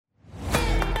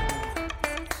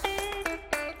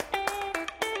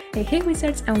Hey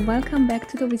Wizards, and welcome back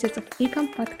to the Wizards of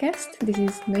Ecom podcast. This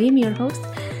is Noemi, your host.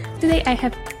 Today I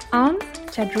have on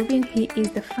Chad Rubin. He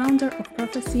is the founder of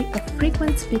Prophecy, a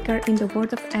frequent speaker in the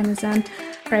world of Amazon.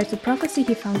 Prior to Prophecy,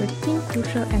 he founded Team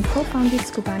Crucial and co-founded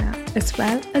Skubana, as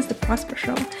well as The Prosper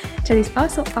Show. Chad is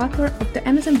also author of the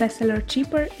Amazon bestseller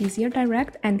Cheaper, Easier,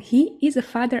 Direct, and he is a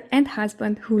father and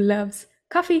husband who loves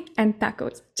coffee and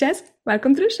tacos. Chad,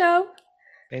 welcome to the show.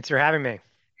 Thanks for having me.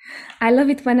 I love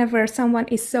it whenever someone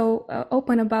is so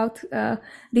open about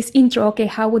this intro. Okay,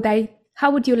 how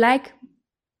would you like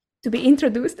to be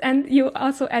introduced? And you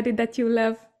also added that you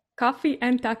love coffee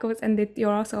and tacos and that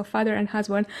you're also a father and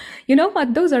husband. You know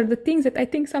what? Those are the things that I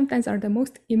think sometimes are the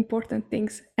most important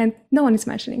things and no one is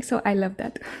mentioning. So I love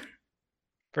that.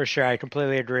 For sure. I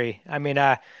completely agree. I mean,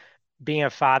 being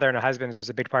a father and a husband is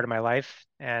a big part of my life.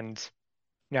 And,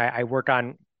 I work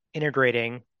on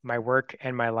integrating my work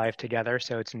and my life together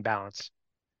so it's in balance.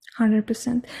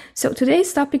 100%. So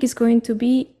today's topic is going to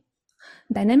be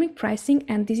dynamic pricing,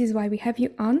 and this is why we have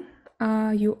you on.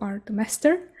 You are the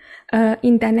master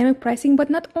in dynamic pricing, but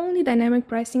not only dynamic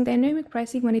pricing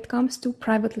when it comes to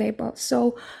private label.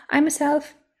 So I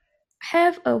myself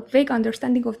have a vague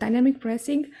understanding of dynamic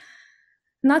pricing,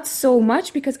 not so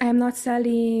much because I am not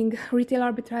selling retail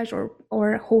arbitrage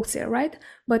or wholesale, right?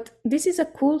 But this is a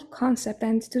cool concept.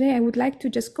 And today I would like to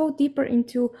just go deeper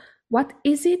into what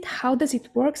is it, how does it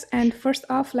work? And first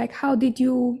off, like, how did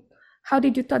you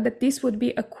thought that this would be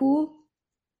a cool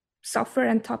software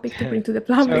and topic to bring to the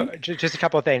public? So just a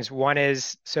couple of things. One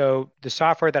is, so the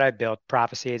software that I built,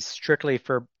 Prophecy, is strictly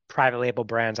for private label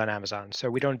brands on Amazon. So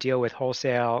we don't deal with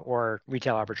wholesale or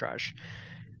retail arbitrage.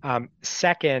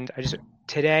 Second,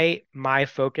 today, my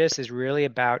focus is really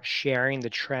about sharing the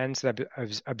trends that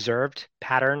I've observed,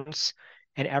 patterns,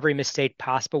 and every mistake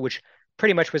possible, which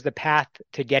pretty much was the path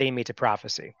to getting me to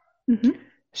Prophecy. Mm-hmm.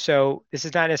 So this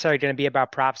is not necessarily going to be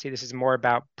about Prophecy. This is more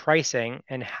about pricing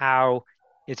and how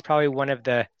it's probably one of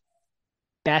the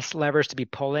best levers to be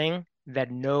pulling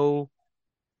that no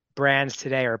brands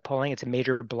today are pulling. It's a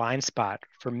major blind spot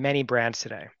for many brands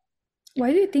today.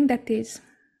 Why do you think that is?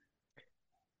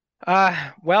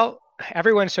 Well,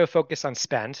 everyone's so focused on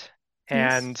spend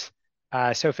and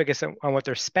Yes. so focused on what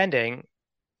they're spending.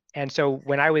 And so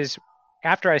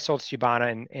after I sold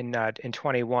Skubana in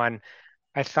 21,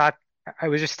 I thought I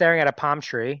was just staring at a palm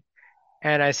tree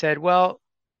and I said, well,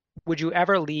 would you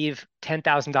ever leave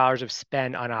 $10,000 of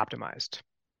spend unoptimized?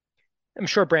 I'm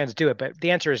sure brands do it, but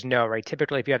the answer is no, right?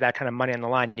 Typically, if you have that kind of money on the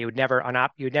line, you'd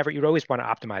always want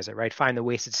to optimize it, right? Find the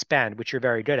wasted spend, which you're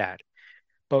very good at.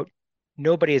 But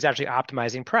nobody is actually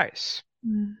optimizing price.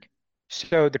 Mm.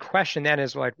 So the question then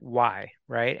is like, why,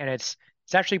 right? And it's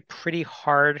actually pretty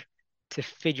hard to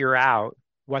figure out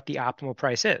what the optimal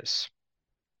price is.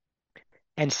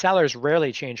 And sellers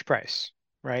rarely change price,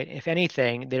 right? If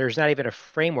anything, there's not even a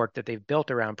framework that they've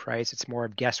built around price. It's more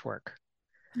of guesswork.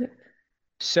 Yep.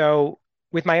 So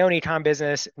with my own ecom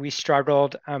business, we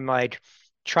struggled. I'm like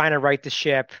trying to right the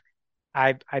ship.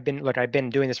 I've been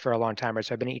doing this for a long time, right?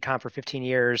 So I've been in ecom for 15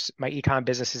 years. My ecom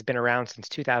business has been around since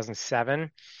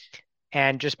 2007,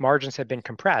 and just margins have been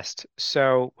compressed.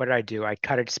 So what did I do? I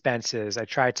cut expenses. I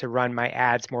tried to run my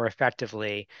ads more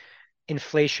effectively.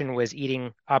 Inflation was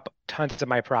eating up tons of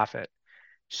my profit.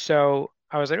 So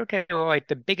I was like, okay, well, like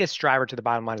the biggest driver to the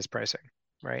bottom line is pricing,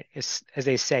 right? It's, as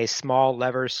they say, small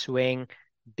levers swing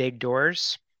big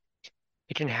doors.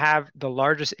 It can have the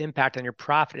largest impact on your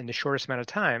profit in the shortest amount of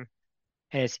time.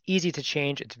 And it's easy to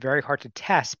change. It's very hard to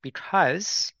test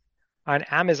because on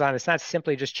Amazon, it's not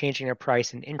simply just changing a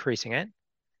price and increasing it.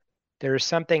 There is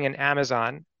something in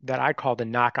Amazon that I call the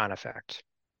knock-on effect.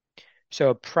 So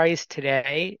a price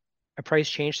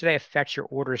change today affects your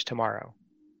orders tomorrow.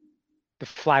 The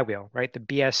flywheel, right? The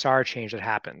BSR change that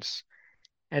happens.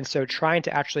 And so trying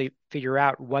to actually figure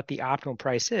out what the optimal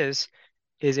price is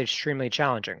extremely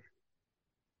challenging.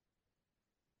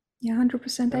 Yeah,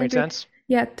 100%. That I make agree. sense?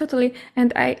 Yeah, totally.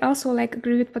 And I also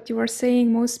agree with what you were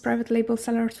saying. Most private label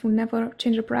sellers will never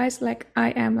change the price.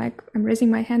 I'm raising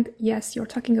my hand. Yes, you're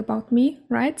talking about me,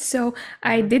 right? So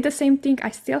I did the same thing.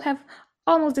 I still have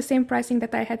almost the same pricing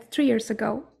that I had 3 years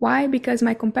ago. Why? Because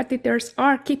my competitors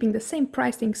are keeping the same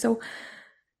pricing. So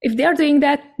if they're doing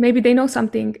that, maybe they know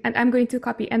something and I'm going to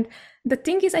copy. And the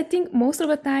thing is, I think most of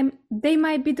the time they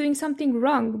might be doing something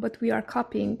wrong, but we are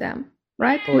copying them.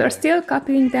 right? We are Totally. still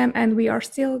copying them and we are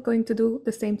still going to do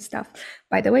the same stuff.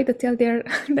 By the way, the tail there,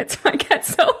 that's my cat,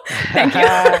 so thank you.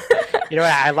 You know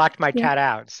what? I locked my Yeah. cat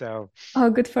out, so Oh,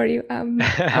 good for you.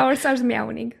 Ours starts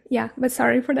meowing. Yeah, but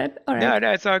sorry for that. All no, right.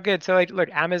 no, it's all good. So like, look,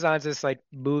 Amazon's this like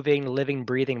moving, living,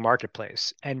 breathing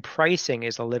marketplace, and pricing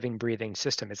is a living, breathing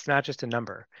system. It's not just a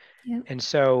number. Yeah. And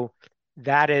so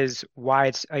that is why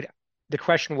it's like the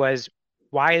question was,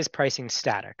 why is pricing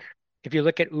static? If you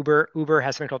look at Uber, Uber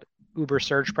has something called Uber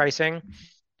surge pricing.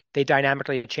 They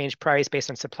dynamically change price based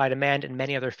on supply demand and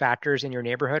many other factors in your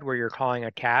neighborhood where you're calling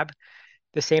a cab.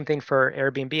 The same thing for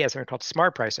Airbnb has something called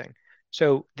smart pricing.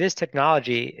 So this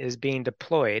technology is being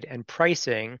deployed and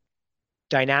pricing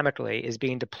dynamically is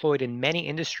being deployed in many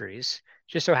industries.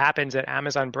 Just so happens that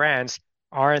Amazon brands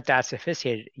aren't that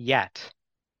sophisticated yet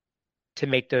to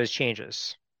make those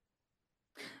changes.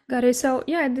 Got it. So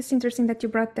yeah, it's interesting that you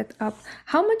brought that up.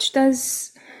 How much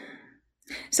does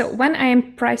so when I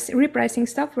am repricing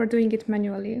stuff, we're doing it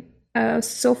manually.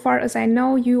 So far as I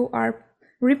know, you are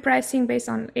repricing based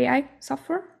on AI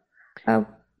software. Uh,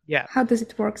 Yeah. how does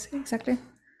it work exactly?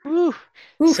 Woo.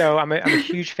 Oof. So I'm a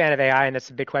huge fan of AI, and that's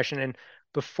a big question. And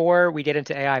before we get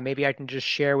into AI, maybe I can just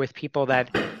share with people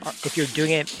that if you're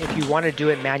doing it, if you want to do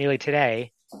it manually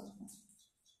today,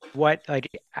 what like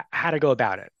how to go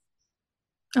about it.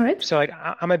 All right. So like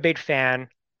I'm a big fan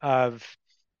of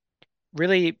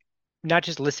really not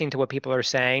just listening to what people are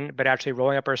saying, but actually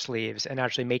rolling up our sleeves and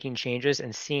actually making changes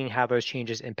and seeing how those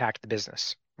changes impact the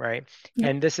business, right? Yeah.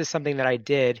 And this is something that I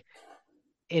did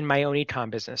in my own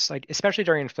ecom business. Like especially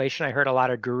during inflation, I heard a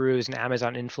lot of gurus and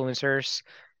Amazon influencers.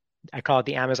 I call it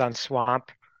the Amazon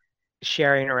swamp,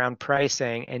 sharing around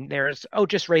pricing. And there's, oh,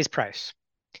 just raise price.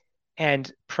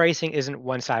 And pricing isn't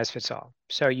one size fits all.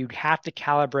 So you have to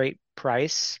calibrate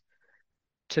price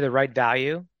to the right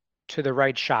value, to the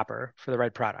right shopper for the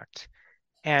right product.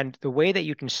 And the way that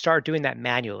you can start doing that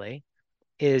manually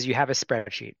is you have a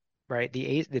spreadsheet, right?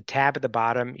 The tab at the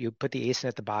bottom, you put the ASIN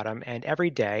at the bottom, and every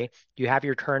day you have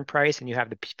your current price and you have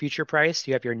the future price.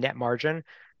 You have your net margin,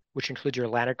 which includes your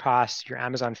landed costs, your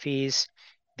Amazon fees,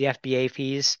 the FBA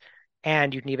fees,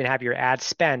 and you can even have your ad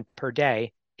spend per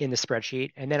day in the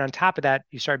spreadsheet. And then on top of that,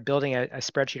 you start building a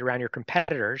spreadsheet around your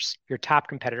competitors, your top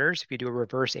competitors. If you do a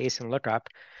reverse ASIN lookup,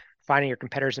 finding your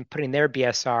competitors and putting their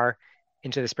BSR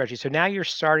into the spreadsheet. So now you're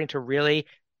starting to really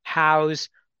house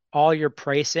all your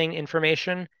pricing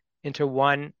information into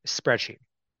one spreadsheet,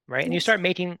 right? And you Yes. start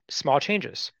making small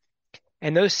changes.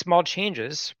 And those small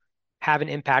changes have an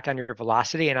impact on your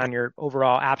velocity and on your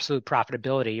overall absolute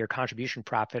profitability, your contribution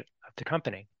profit of the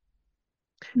company.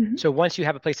 Hmm. So once you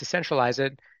have a place to centralize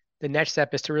it, the next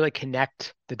step is to really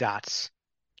connect the dots.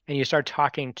 And you start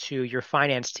talking to your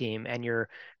finance team and your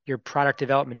product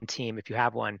development team if you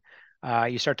have one.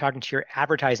 You start talking to your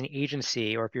advertising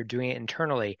agency, or if you're doing it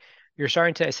internally, you're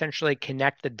starting to essentially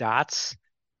connect the dots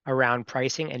around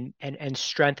pricing and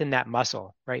strengthen that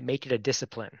muscle, right? Make it a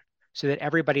discipline so that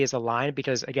everybody is aligned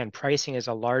because again, pricing is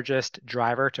the largest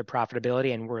driver to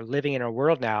profitability. And we're living in a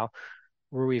world now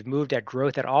where we've moved at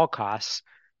growth at all costs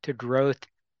to growth,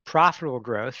 profitable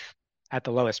growth at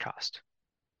the lowest cost.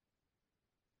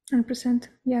 100%.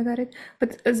 Yeah, got it.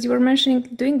 But as you were mentioning,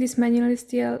 doing this manually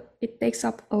still, it takes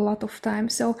up a lot of time.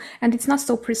 So, and it's not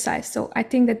so precise. So I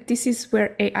think that this is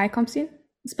where AI comes in,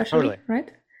 especially, Totally. right?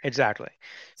 Exactly.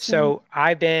 So, So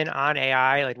I've been on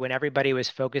AI, like when everybody was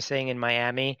focusing in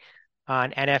Miami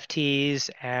on NFTs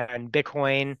and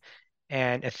Bitcoin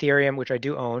and Ethereum, which I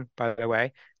do own, by the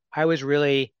way, I was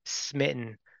really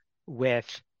smitten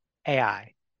with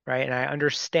AI, right? And I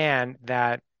understand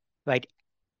that like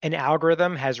an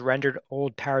algorithm has rendered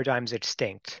old paradigms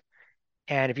extinct.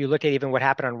 And if you look at even what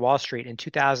happened on Wall Street in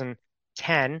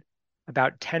 2010,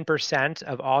 about 10%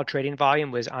 of all trading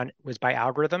volume was by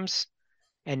algorithms,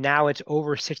 and now it's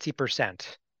over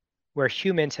 60%, where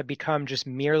humans have become just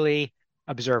merely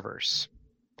observers.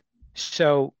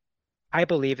 So I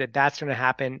believe that that's going to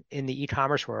happen in the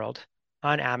e-commerce world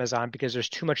on Amazon because there's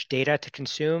too much data to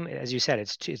consume. As you said,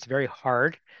 it's very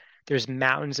hard. There's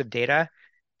mountains of data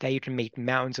that you can make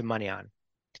mountains of money on.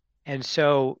 And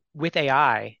so with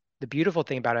AI, the beautiful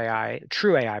thing about AI,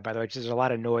 true AI, by the way, because there's a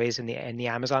lot of noise in the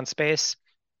Amazon space,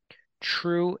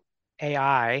 true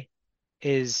AI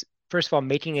is first of all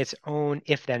making its own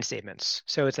if-then statements.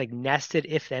 So it's like nested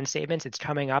if-then statements it's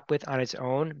coming up with on its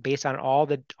own based on all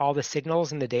the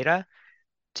signals in the data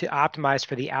to optimize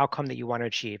for the outcome that you want to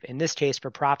achieve. In this case,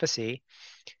 for prophecy,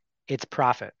 it's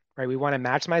profit, right? We want to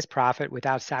maximize profit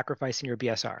without sacrificing your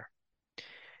BSR.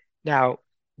 Now,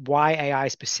 why AI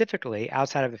specifically,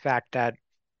 outside of the fact that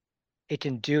it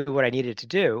can do what I need it to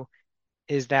do,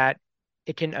 is that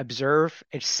it can observe,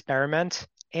 experiment,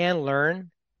 and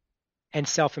learn and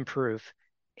self-improve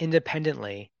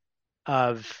independently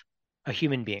of a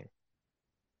human being.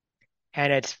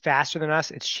 And it's faster than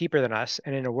us, it's cheaper than us.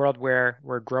 And in a world where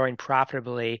we're growing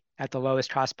profitably at the lowest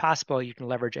cost possible, you can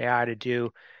leverage AI to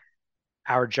do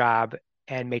our job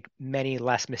and make many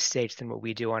less mistakes than what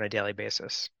we do on a daily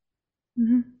basis.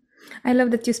 Mhm. I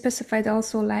love that you specified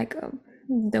also like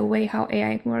the way how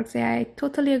AI works. Yeah, I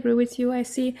totally agree with you. I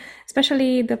see,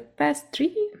 especially the past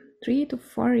 3 to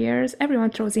 4 years,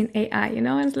 everyone throws in AI, and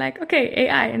it's like, okay,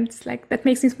 AI, and it's like that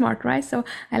makes me smart, right? So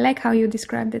I like how you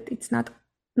described it. It's not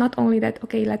only that,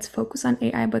 okay, let's focus on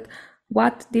AI, but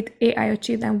what did AI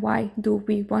achieve and why do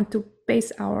we want to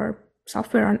base our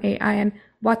software on AI and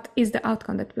what is the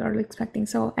outcome that we are expecting?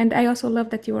 So, and I also love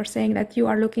that you are saying that you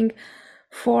are looking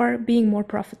for being more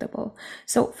profitable.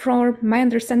 So, from my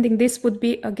understanding, this would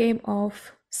be a game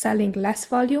of selling less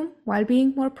volume while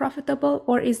being more profitable,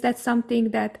 or is that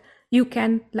something that you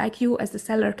can, like you as the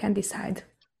seller, can decide?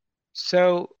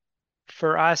 So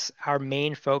for us, our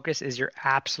main focus is your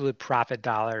absolute profit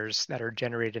dollars that are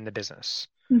generated in the business.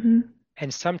 Mm-hmm.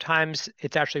 And sometimes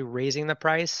it's actually raising the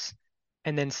price,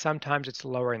 and then sometimes it's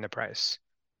lowering the price.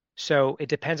 So it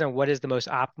depends on what is the most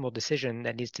optimal decision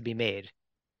that needs to be made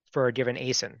for a given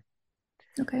ASIN.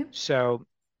 Okay. So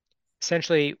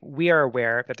essentially, we are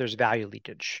aware that there's value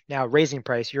leakage. Now, raising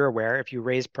price, you're aware if you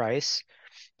raise price,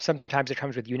 sometimes it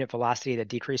comes with unit velocity that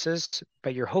decreases,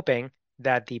 but you're hoping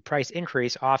that the price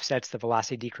increase offsets the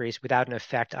velocity decrease without an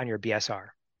effect on your BSR.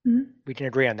 Mm-hmm. We can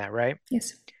agree on that, right?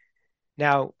 Yes.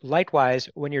 Now, likewise,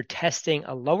 when you're testing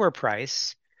a lower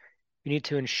price, you need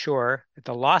to ensure that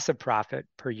the loss of profit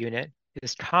per unit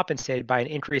is compensated by an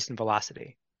increase in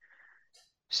velocity.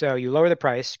 So you lower the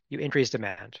price, you increase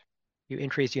demand. You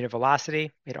increase unit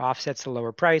velocity, it offsets the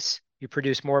lower price. You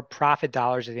produce more profit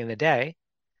dollars at the end of the day,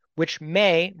 which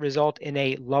may result in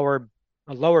a lower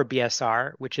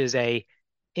BSR, which is a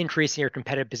increase in your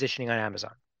competitive positioning on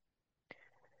Amazon.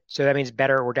 So that means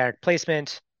better organic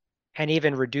placement and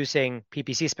even reducing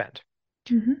PPC spend.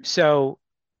 Mm-hmm. So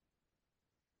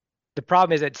the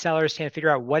problem is that sellers can't figure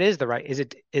out what is the right,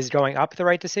 is going up the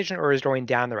right decision or is going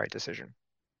down the right decision?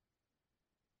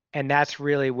 And that's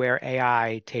really where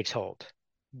AI takes hold.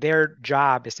 Their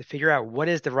job is to figure out what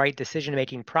is the right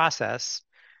decision-making process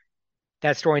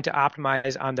that's going to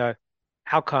optimize on the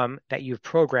outcome that you've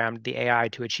programmed the AI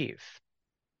to achieve.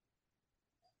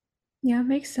 Yeah,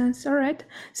 makes sense. All right.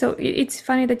 So it's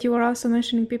funny that you were also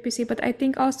mentioning PPC, but I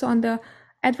think also on the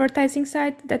advertising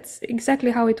side, that's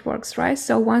exactly how it works, right?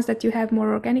 So once that you have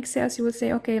more organic sales, you would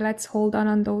say, okay, let's hold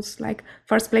on those like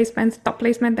first placement, top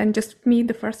placement, and just me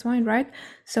the first one, right?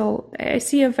 So I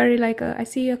see a very I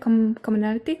see a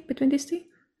commonality between these two.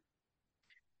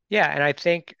 Yeah, and I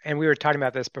think, and we were talking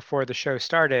about this before the show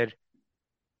started,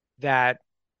 that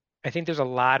I think there's a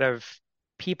lot of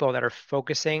people that are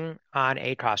focusing on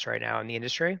ACoS right now in the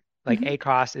industry. Like Mm-hmm.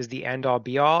 ACoS is the end all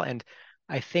be all. And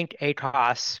I think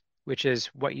ACoS, which is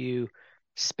what you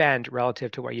spend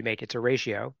relative to what you make, it's a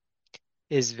ratio,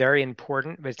 is very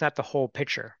important, but it's not the whole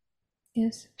picture.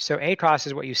 Yes. So ACoS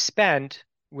is what you spend,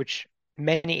 which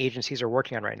many agencies are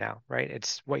working on right now, right?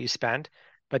 It's what you spend.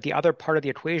 But the other part of the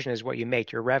equation is what you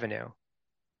make, your revenue.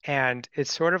 And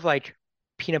it's sort of like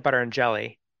peanut butter and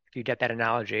jelly, if you get that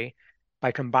analogy.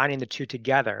 By combining the two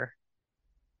together,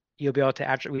 you'll be able to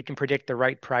actually, we can predict the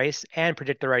right price and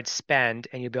predict the right spend,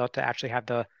 and you'll be able to actually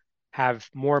have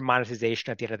more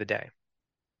monetization at the end of the day.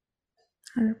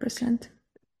 100%.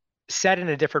 Said in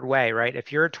a different way, right?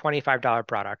 If you're a $25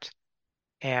 product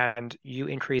and you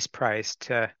increase price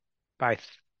to by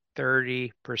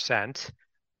 30%,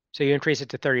 so you increase it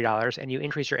to $30 and you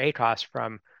increase your ACoS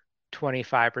from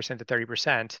 25% to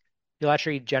 30%, you'll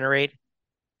actually generate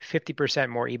 50%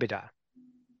 more EBITDA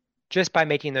just by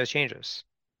making those changes.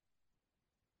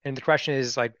 And the question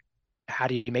is like, how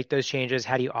do you make those changes?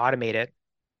 How do you automate it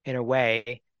in a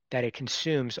way that it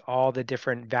consumes all the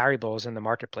different variables in the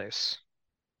marketplace?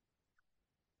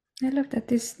 I love that.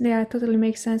 This, yeah, totally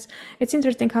makes sense. It's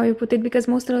interesting how you put it because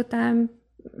most of the time,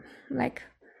 like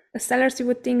the sellers, you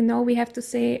would think, no, we have to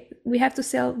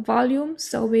sell volume,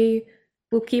 so we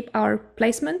will keep our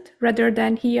placement rather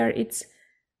than here it's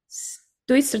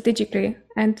do it strategically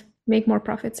and make more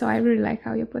profit. So I really like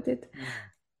how you put it. Mm.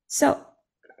 So,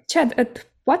 Chad, at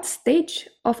what stage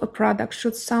of a product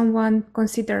should someone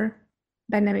consider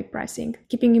dynamic pricing,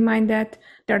 keeping in mind that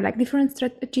there are like different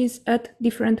strategies at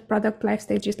different product life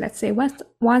stages? Let's say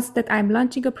once that I'm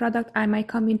launching a product, I might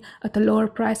come in at a lower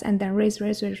price and then raise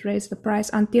the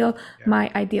price until Yeah.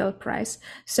 my ideal price.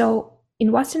 So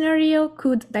in what scenario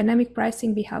could dynamic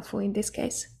pricing be helpful in this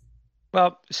case?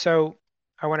 Well, so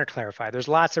I want to clarify. There's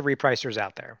lots of repricers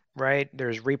out there, right?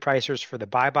 There's repricers for the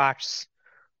buy box.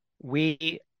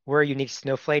 We're a unique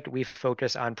Snowflake. We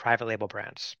focus on private label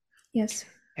brands. Yes.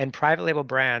 And private label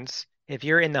brands, if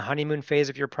you're in the honeymoon phase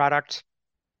of your product,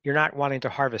 you're not wanting to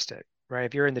harvest it, right?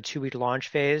 If you're in the 2-week launch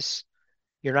phase,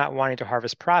 you're not wanting to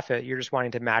harvest profit. You're just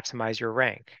wanting to maximize your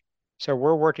rank. So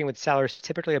we're working with sellers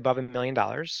typically above $1 million,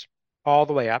 all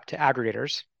the way up to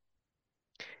aggregators,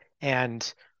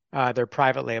 and they're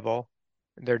private label.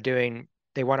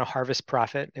 They want to harvest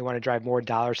profit. They want to drive more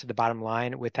dollars to the bottom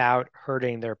line without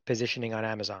hurting their positioning on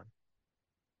Amazon.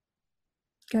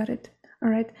 Got it. All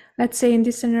right. Let's say in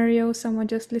this scenario, someone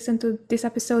just listened to this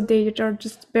episode, they are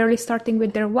just barely starting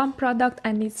with their one product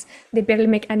and they barely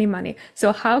make any money.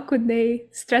 So how could they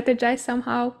strategize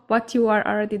somehow what you are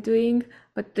already doing,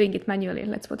 but doing it manually?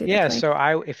 Let's put it that Yeah, way.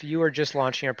 so if you are just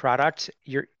launching a product,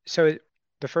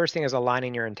 the first thing is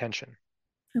aligning your intention.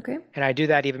 Okay. And I do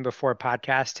that even before a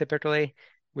podcast typically,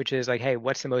 which is like, hey,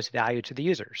 what's the most value to the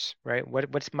users, right?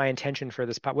 What's my intention for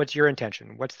this what's your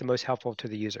intention? What's the most helpful to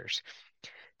the users?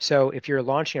 So if you're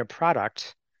launching a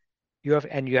product, you have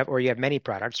many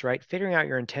products, right? Figuring out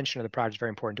your intention of the product is very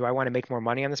important. Do I want to make more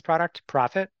money on this product,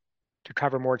 profit, to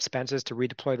cover more expenses, to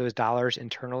redeploy those dollars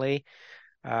internally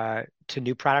to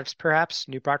new products, perhaps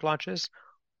new product launches,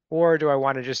 or do I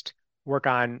want to just work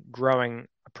on growing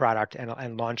a product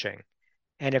and launching?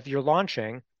 And if you're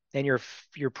launching, then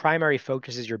your primary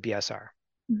focus is your BSR.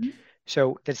 Mm-hmm.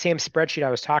 So that same spreadsheet I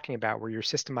was talking about, where you're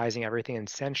systemizing everything and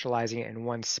centralizing it in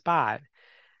one spot,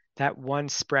 that one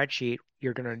spreadsheet,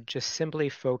 you're going to just simply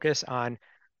focus on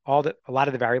a lot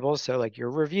of the variables. So like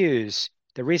your reviews,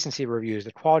 the recency reviews,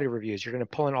 the quality reviews, you're going to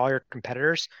pull in all your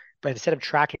competitors, but instead of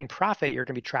tracking profit, you're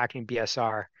going to be tracking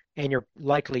BSR and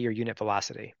likely your unit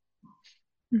velocity.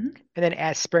 Mm-hmm. And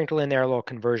then sprinkle in there a little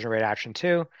conversion rate action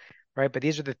too, right? But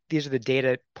these are the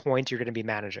data points you're going to be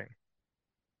managing.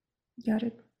 Got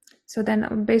it. So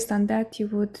then based on that, you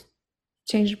would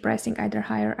change the pricing either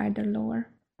higher, either lower,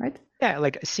 right? Yeah,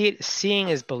 like seeing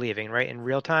is believing, right? In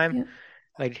real time. Yeah.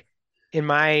 Like in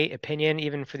my opinion,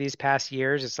 even for these past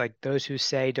years, it's like those who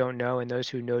say don't know and those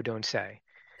who know don't say.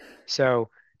 So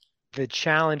the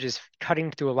challenge is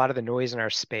cutting through a lot of the noise in our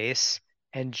space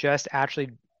and just actually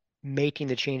making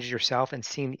the changes yourself and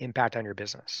seeing the impact on your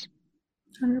business.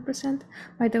 100%.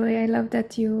 By the way, I love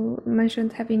that you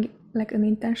mentioned having like an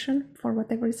intention for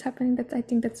whatever is happening. I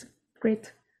think that's a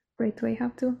great way how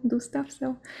to do stuff.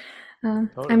 So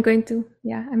Totally. I'm going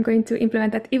to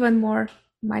implement that even more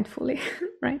mindfully,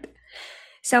 right?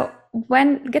 So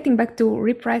when getting back to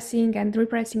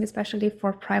repricing especially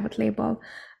for private label,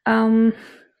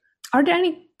 are there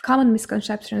any common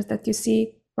misconceptions that you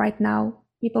see right now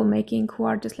people making who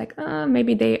are just like,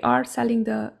 maybe they are selling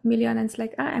the million and it's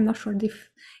like, I'm not sure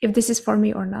if this is for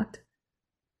me or not?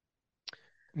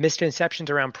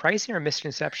 Misconceptions around pricing or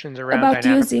misconceptions around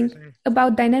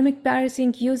dynamic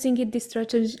pricing, using it this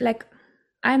strategy, like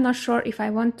I'm not sure if I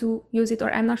want to use it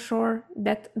or I'm not sure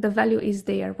that the value is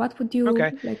there. What would you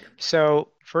like? So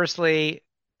firstly,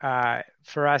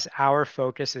 for us, our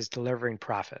focus is delivering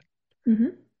profit.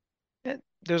 Mm-hmm.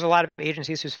 There's a lot of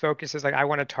agencies whose focus is like, I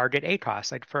want to target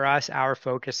ACoS. Like for us, our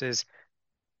focus is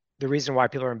the reason why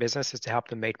people are in business is to help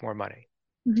them make more money.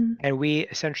 Mm-hmm. And we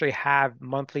essentially have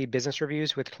monthly business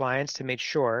reviews with clients to make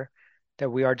sure that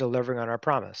we are delivering on our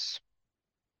promise.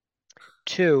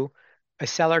 2, a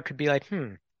seller could be like,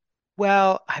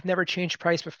 well, I've never changed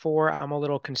price before. I'm a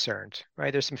little concerned,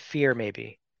 right? There's some fear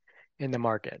maybe in the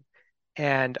market.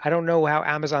 And I don't know how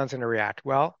Amazon's going to react.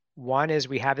 Well, one is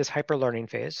we have this hyper learning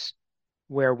phase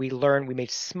where we make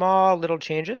small little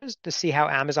changes to see how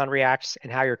Amazon reacts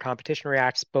and how your competition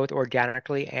reacts, both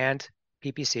organically and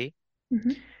PPC.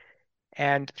 Mm-hmm.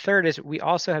 And third is we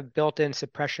also have built-in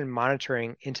suppression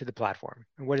monitoring into the platform.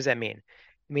 And what does that mean?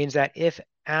 It means that if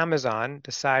Amazon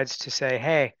decides to say,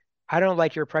 hey, I don't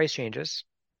like your price changes,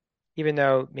 even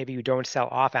though maybe you don't sell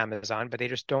off Amazon, but they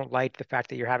just don't like the fact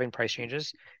that you're having price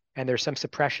changes, and there's some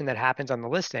suppression that happens on the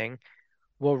listing,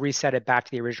 we'll reset it back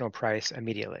to the original price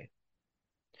immediately.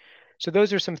 So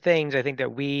those are some things I think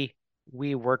that we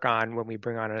work on when we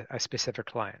bring on a specific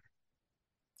client.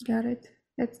 Got it.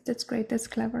 That's great. That's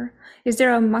clever. Is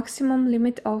there a maximum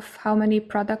limit of how many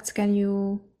products can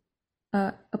you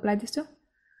apply this to?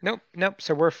 Nope.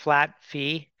 So we're flat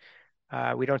fee.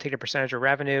 We don't take a percentage of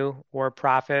revenue or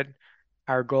profit.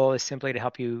 Our goal is simply to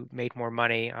help you make more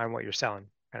money on what you're selling.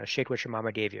 Kind of shake what your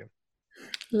mama gave you.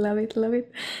 Love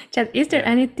it. Chad, is there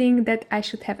anything that I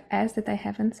should have asked that I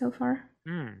haven't so far?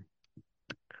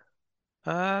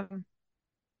 That's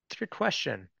a good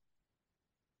question.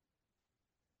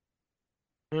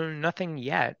 Nothing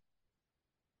yet.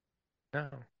 No.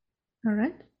 All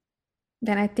right.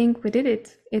 Then I think we did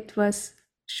it. It was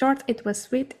short, it was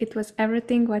sweet, it was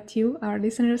everything what you, our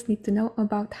listeners, need to know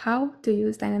about how to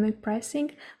use dynamic pricing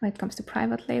when it comes to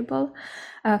private label.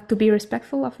 To be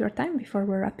respectful of your time, before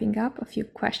we're wrapping up, a few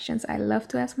questions I love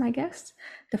to ask my guests.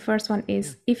 The first one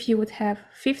is, if you would have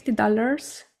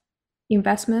 $50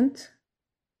 investment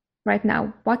right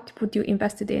now, what would you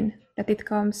invest it in that it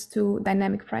comes to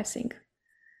dynamic pricing?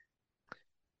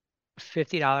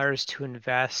 $50 to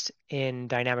invest in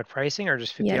dynamic pricing, or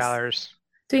just $50? Yes.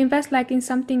 To invest like in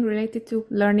something related to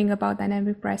learning about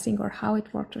dynamic pricing or how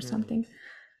it works or something.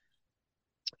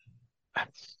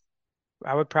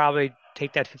 I would probably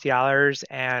take that $50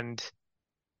 and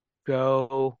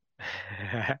go.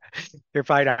 You're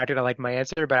probably not gonna like my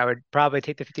answer, but I would probably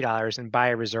take the $50 and buy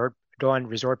a resort, go on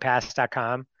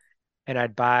resortpass.com, and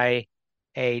I'd buy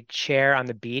a chair on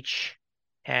the beach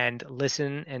and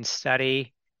listen and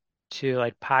study to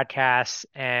like podcasts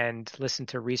and listen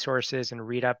to resources and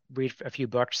read a few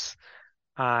books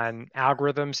on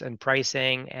algorithms and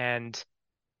pricing and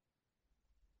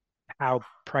how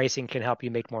pricing can help you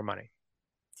make more money.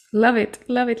 Love it,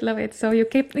 love it, love it. So you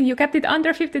kept it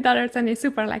under $50 and it's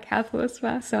super like helpful as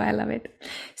well. So I love it.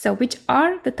 So which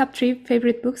are the top 3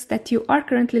 favorite books that you are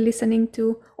currently listening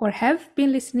to or have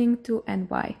been listening to, and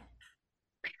why?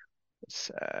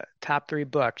 It's, top 3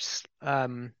 books.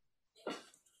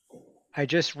 I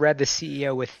just read The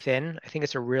CEO Within. I think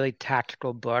it's a really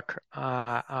tactical book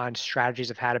on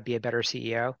strategies of how to be a better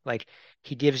CEO. Like,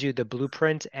 he gives you the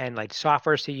blueprint and like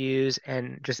softwares to use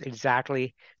and just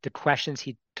exactly the questions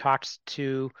he talks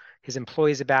to his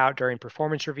employees about during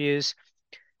performance reviews.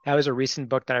 That was a recent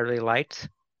book that I really liked.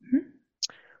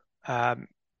 I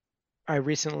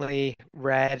recently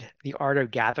read The Art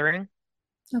of Gathering.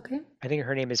 Okay. I think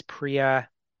her name is Priya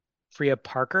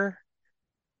Parker,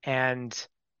 and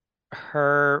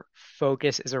her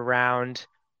focus is around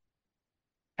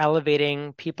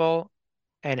elevating people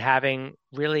and having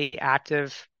really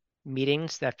active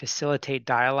meetings that facilitate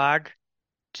dialogue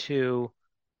to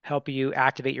help you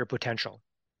activate your potential.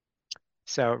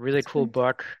 So really cool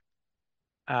book.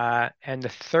 And the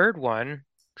third one,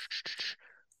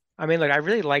 I mean, like, I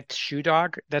really liked Shoe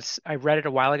Dog. I read it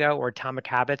a while ago, or Atomic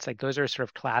Habits. Like, those are sort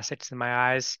of classics in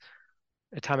my eyes.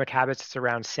 Atomic Habits is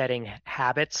around setting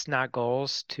habits, not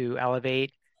goals, to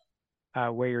elevate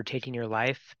where you're taking your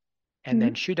life. And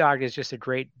then Shoe Dog is just a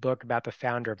great book about the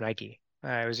founder of Nike.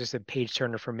 It was just a page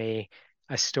turner for me,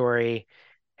 a story,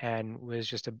 and was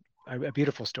just a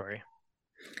beautiful story.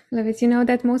 Love it. You know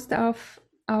that most of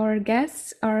our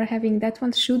guests are having that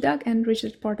one, Shoe Dog and Rich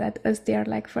Dad Poor Dad, as their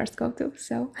like first go-to.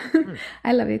 So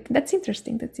I love it. That's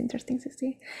interesting. That's interesting to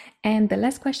see. And the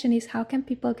last question is, how can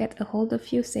people get a hold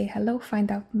of you, say hello,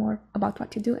 find out more about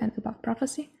what you do and about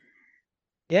Prophecy?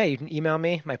 Yeah, you can email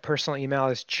me. My personal email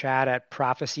is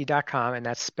chad@prophecy.com, and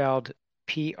that's spelled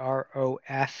PROFASEE.com.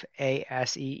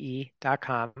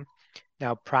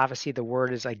 Now, prophecy, the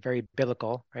word is like very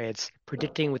biblical, right? It's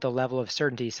predicting with a level of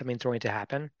certainty something's going to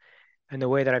happen. And the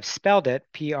way that I've spelled it,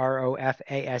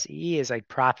 PROFASEE, is like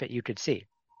prophet you could see.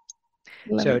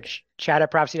 So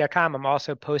chad@prophecy.com. I'm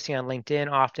also posting on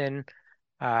LinkedIn often,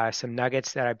 some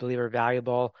nuggets that I believe are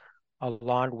valuable,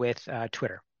 along with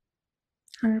Twitter.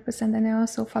 100%. And I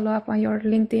also follow up on your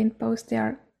LinkedIn posts. They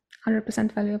are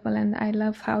 100% valuable, and I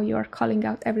love how you're calling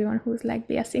out everyone who's like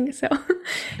BSing. So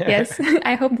yes,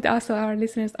 I hope that also our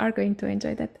listeners are going to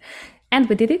enjoy that. And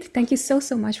we did it. Thank you so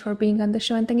much for being on the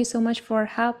show, and thank you so much for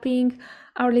helping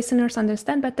our listeners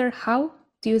understand better how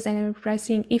to use dynamic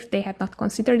pricing if they have not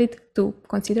considered it, to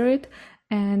consider it.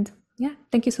 And yeah,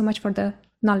 thank you so much for the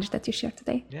knowledge that you shared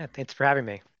today. Yeah, thanks for having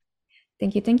me.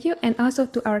 Thank you. And also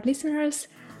to our listeners,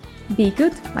 be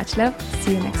good, much love.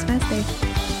 See you next Wednesday.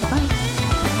 Bye-bye.